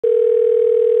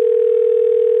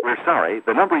We're sorry,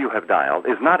 the number you have dialed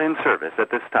is not in service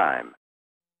at this time.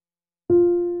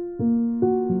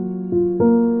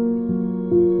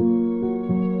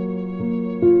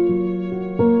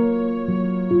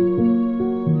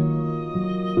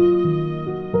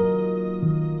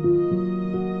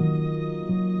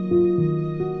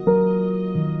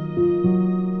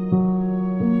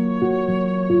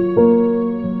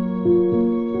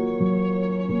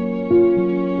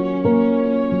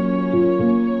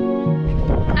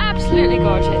 Absolutely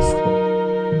gorgeous.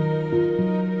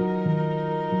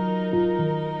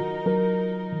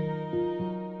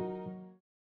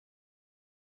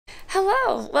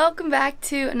 Hello, welcome back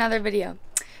to another video.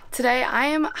 Today I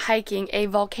am hiking a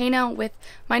volcano with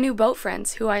my new boat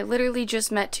friends who I literally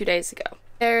just met 2 days ago.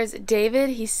 There's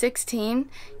David, he's 16,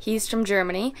 he's from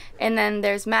Germany, and then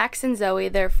there's Max and Zoe,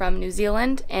 they're from New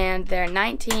Zealand, and they're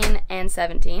 19 and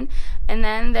 17. And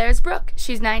then there's Brooke,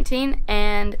 she's 19,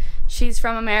 and she's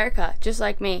from America, just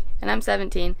like me, and I'm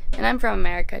 17, and I'm from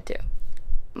America too.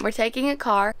 We're taking a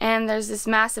car, and there's this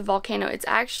massive volcano. It's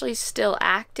actually still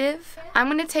active. I'm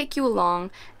gonna take you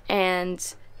along,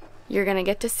 and you're gonna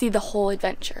get to see the whole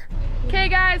adventure. Okay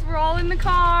guys, we're all in the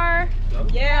car.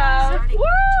 Yeah. Woo!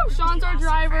 Sean's our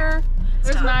driver.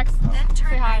 There's Max.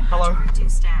 Say hi. Hello.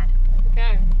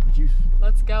 Okay,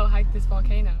 let's go hike this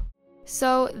volcano.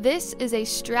 So this is a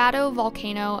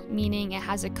stratovolcano, meaning it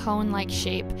has a cone-like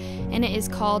shape, and it is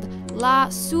called La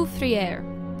Soufrière.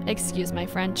 Excuse my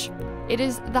French. It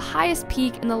is the highest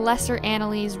peak in the Lesser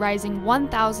Antilles, rising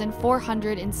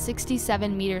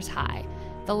 1,467 meters high.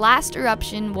 The last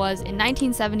eruption was in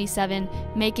 1977,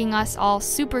 making us all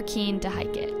super keen to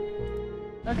hike it.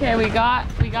 Okay, we got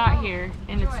here,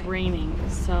 and it's raining,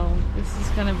 so this is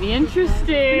gonna be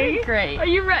interesting. Great. Are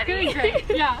you ready? Great.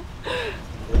 Yeah.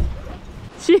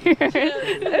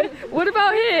 Cheers. What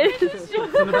about his?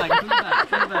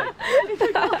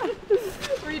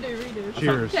 Redo.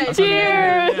 Cheers. Okay.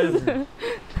 Cheers.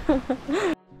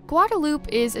 Guadeloupe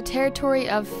is a territory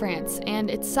of France,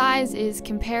 and its size is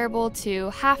comparable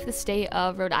to half the state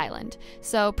of Rhode Island,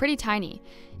 so pretty tiny.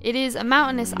 It is a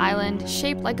mountainous island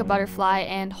shaped like a butterfly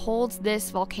and holds this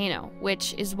volcano,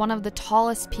 which is one of the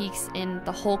tallest peaks in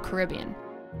the whole Caribbean.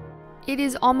 It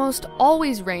is almost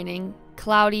always raining,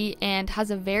 cloudy, and has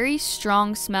a very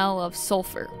strong smell of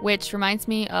sulfur, which reminds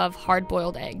me of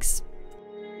hard-boiled eggs.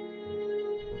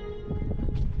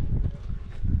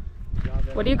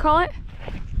 What do you call it?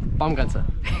 Baumgrenze.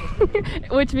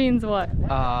 Which means what?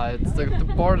 It's the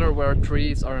border where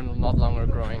trees are not longer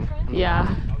growing. Yeah.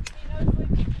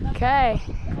 Okay.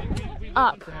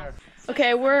 Up.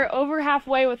 Okay, we're over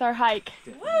halfway with our hike.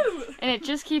 Woo! And it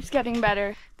just keeps getting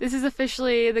better. This is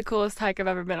officially the coolest hike I've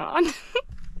ever been on.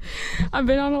 I've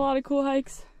been on a lot of cool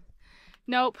hikes.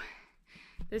 Nope.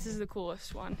 This is the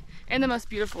coolest one. And the most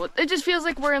beautiful. It just feels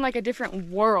like we're in like a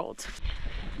different world.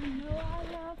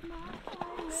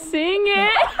 Sing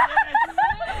it!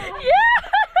 Yeah!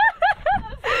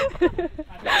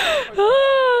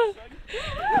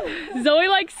 Zoe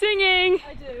likes singing.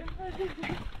 I do.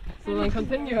 So then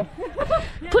continue.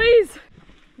 Please!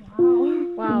 Wow.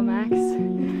 Wow, Max.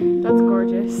 That's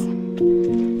gorgeous.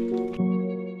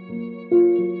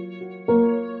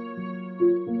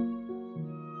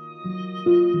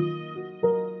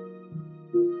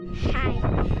 Hi.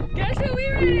 Guess who we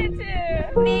ran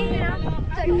into? Me.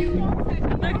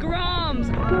 The Groms.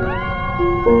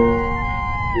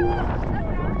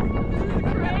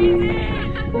 Crazy.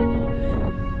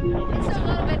 It's a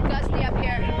little bit gusty up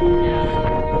here.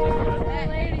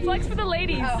 Yeah. Flex for the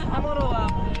ladies. Oh, I'm a little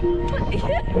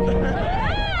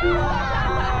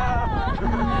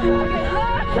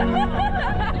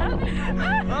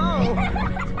Oh!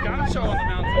 Gotta show on the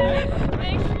mountain.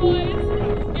 Thanks, boys.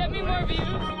 Get me more views.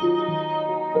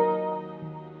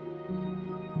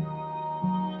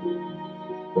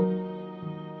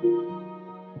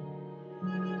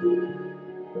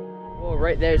 Oh,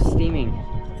 right there's steaming.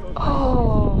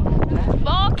 Oh,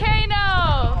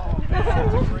 volcano!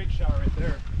 Great shot right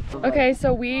there. Okay,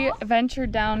 so we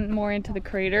ventured down more into the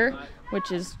crater,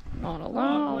 which is not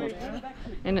allowed.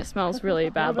 And it smells really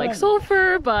bad like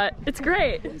sulfur, but it's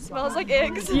great. It smells like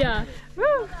eggs. Yeah.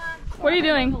 Woo. What are you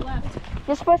doing?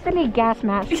 There's supposed to be gas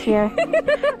masks here.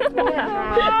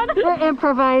 We're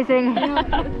improvising.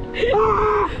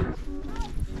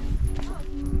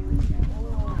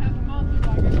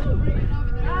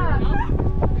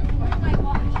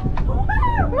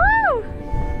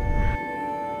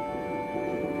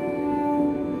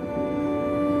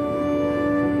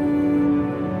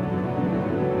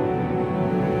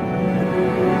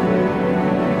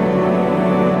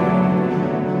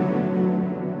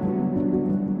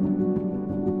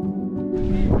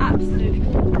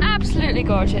 Absolutely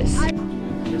gorgeous. Go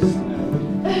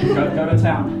to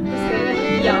town.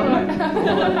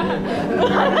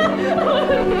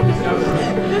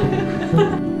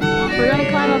 We're gonna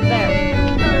climb up there.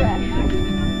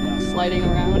 Sliding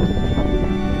around.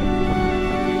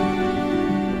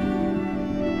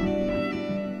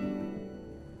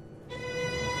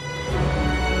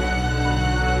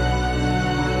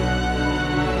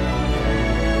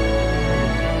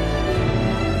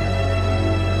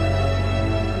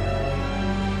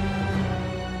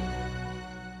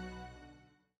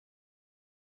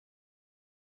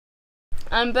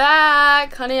 I'm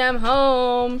back, honey, I'm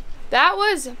home. That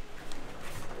was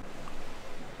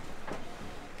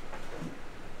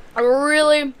a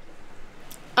really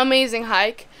amazing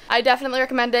hike. I definitely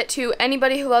recommend it to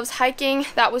anybody who loves hiking.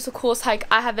 That was the coolest hike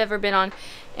I have ever been on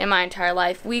in my entire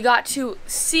life. We got to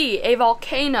see a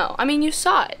volcano. I mean, you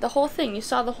saw it, the whole thing. You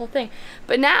saw the whole thing.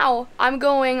 But now I'm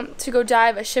going to go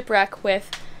dive a shipwreck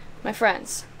with my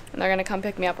friends, and they're gonna come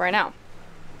pick me up right now.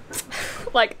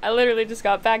 Like, I literally just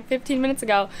got back 15 minutes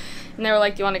ago, and they were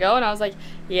like, "Do you want to go?" And I was like,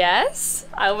 "Yes,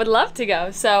 I would love to go."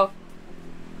 So,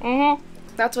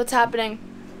 that's what's happening.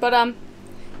 But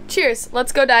cheers.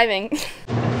 Let's go diving.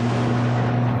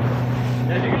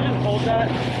 Yeah, you can just hold that.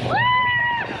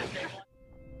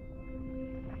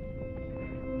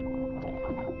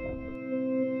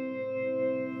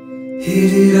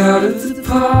 Hit it out of the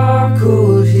park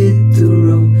or hit the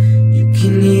road. You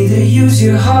can either use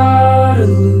your heart or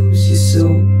lose your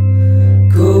soul.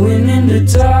 Going into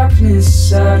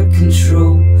darkness out of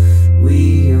control.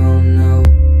 We all know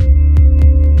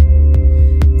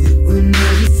that when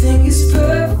everything is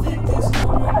perfect, there's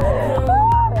nowhere to go.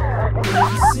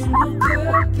 Every single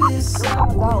purpose out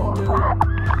the window.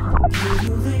 Get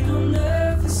a little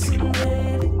nervous and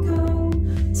let it go.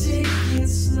 Take it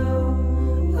slow.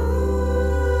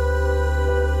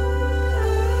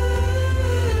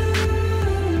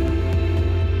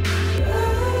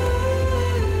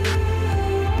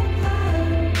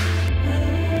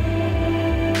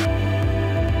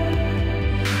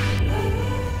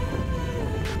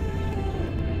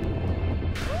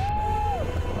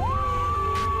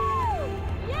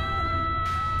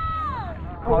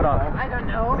 Hold on. I don't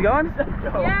know. Is it going?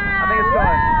 Yeah! I think it's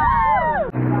going.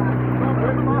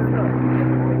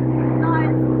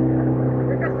 Nice.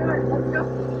 We're gonna do it. Let's go.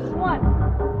 One.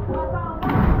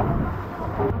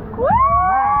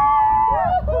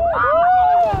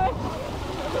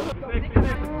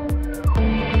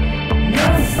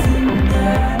 Nothing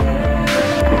matters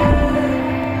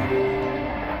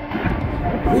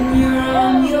when you're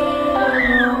on your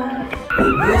own.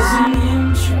 It was an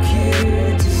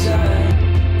intricate design.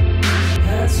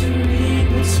 Had to read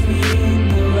between